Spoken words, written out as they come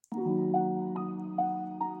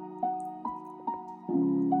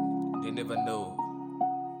You never know.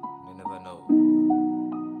 You never know.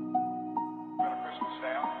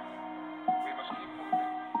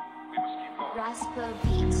 Rasper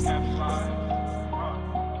Beats.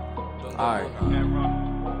 Alright.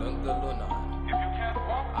 Dungaluni.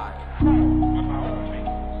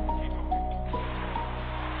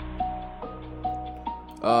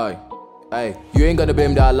 Alright. Hey, you ain't gonna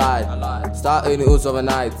blame that I lied. Starting the ooze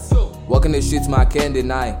overnight. Walking the streets, my can't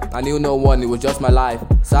deny. I knew no one, it was just my life.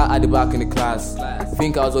 Sat at the back in the class.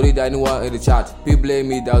 Think I was only the only one in the chat. People blame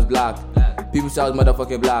me that I was black. People say I was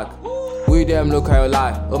motherfucking black. We them look how I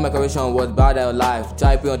lie. All my correction was bad at life.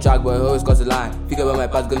 Try to be on track, but I always cross the line. Think about my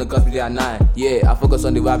past, gonna cost me at 9. Yeah, I focus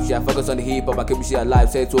on the rap shit, I focus on the hip hop, I keep the shit alive.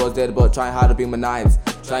 Say it was dead, but trying hard to be my nines.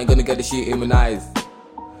 Trying gonna get the shit in my eyes.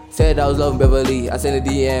 Said I was loving Beverly, I sent a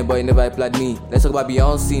DM, but he never replied me. Let's talk about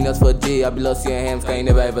Beyonce, not for J. I be lost in your hands, can you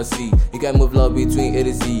never ever see. You can move love between A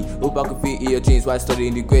to Z. Hope I could fit in your jeans, why I study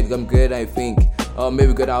in the grade, I'm greater than you think. Or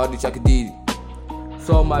maybe good at all the track I did.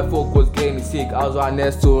 So my folk was getting sick, I was right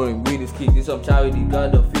next to him, with his kid. Did some charity,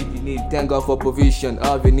 God don't feed the need. Thank God for provision,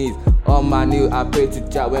 all we need. On my knee, I pray to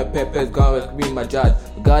Jah, when Pepe's gone, rescue me my judge.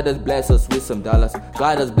 God has blessed us with some dollars.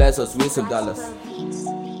 God has blessed us with some dollars. These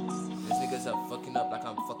niggas are fucking up like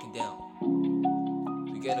I'm fucking down.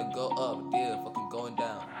 We gotta go up, they're fucking going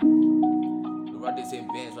down. We ride the same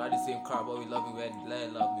bands, ride the same car, but we love you when you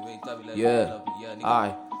let love me, when you tell me let love me, yeah, nigga.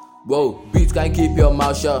 Alright. Whoa, beats can't keep your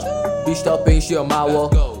mouth shut. Bitch, stop paying shit on my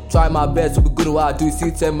wall. Try my best to be good at what I do.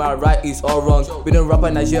 See, tell my right is all wrong. We don't rap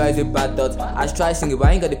in Nigeria is a bad dot. I try singing, but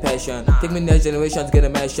I ain't got the passion. Take me next generation to get a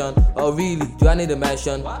mansion. Oh really? Do I need a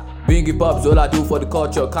mansion? Bring it up, all I do for the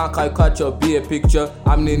culture. Can't caricature, be a picture.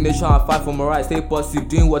 I'm in the nation, I fight for my rights. Stay positive,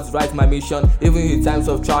 doing what's right, my mission. Even in times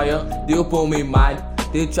of trial, they open me mind.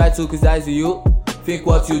 They try to criticize you. Think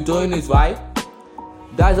what you doing is right.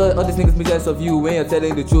 That's all these niggas make sense of you. When you're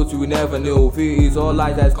telling the truth, you will never know. Fear is all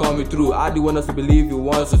lies that's coming through. I do want us to believe you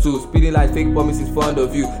want us to. Speeding like fake promises in front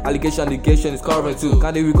of you. Allegation, negation is current too.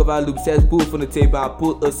 Can't they recover loop sets, put on the table and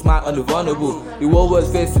put a smile on the vulnerable. The world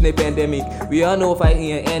was facing a pandemic. We all know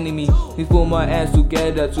fighting an enemy. Let's put more hands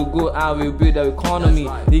together to go out and rebuild our economy.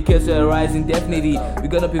 The cases are rising definitely. We're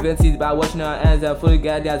gonna prevent it by washing our hands and following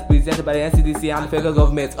guidance presented by the NCDC and the federal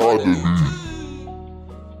government. Alright.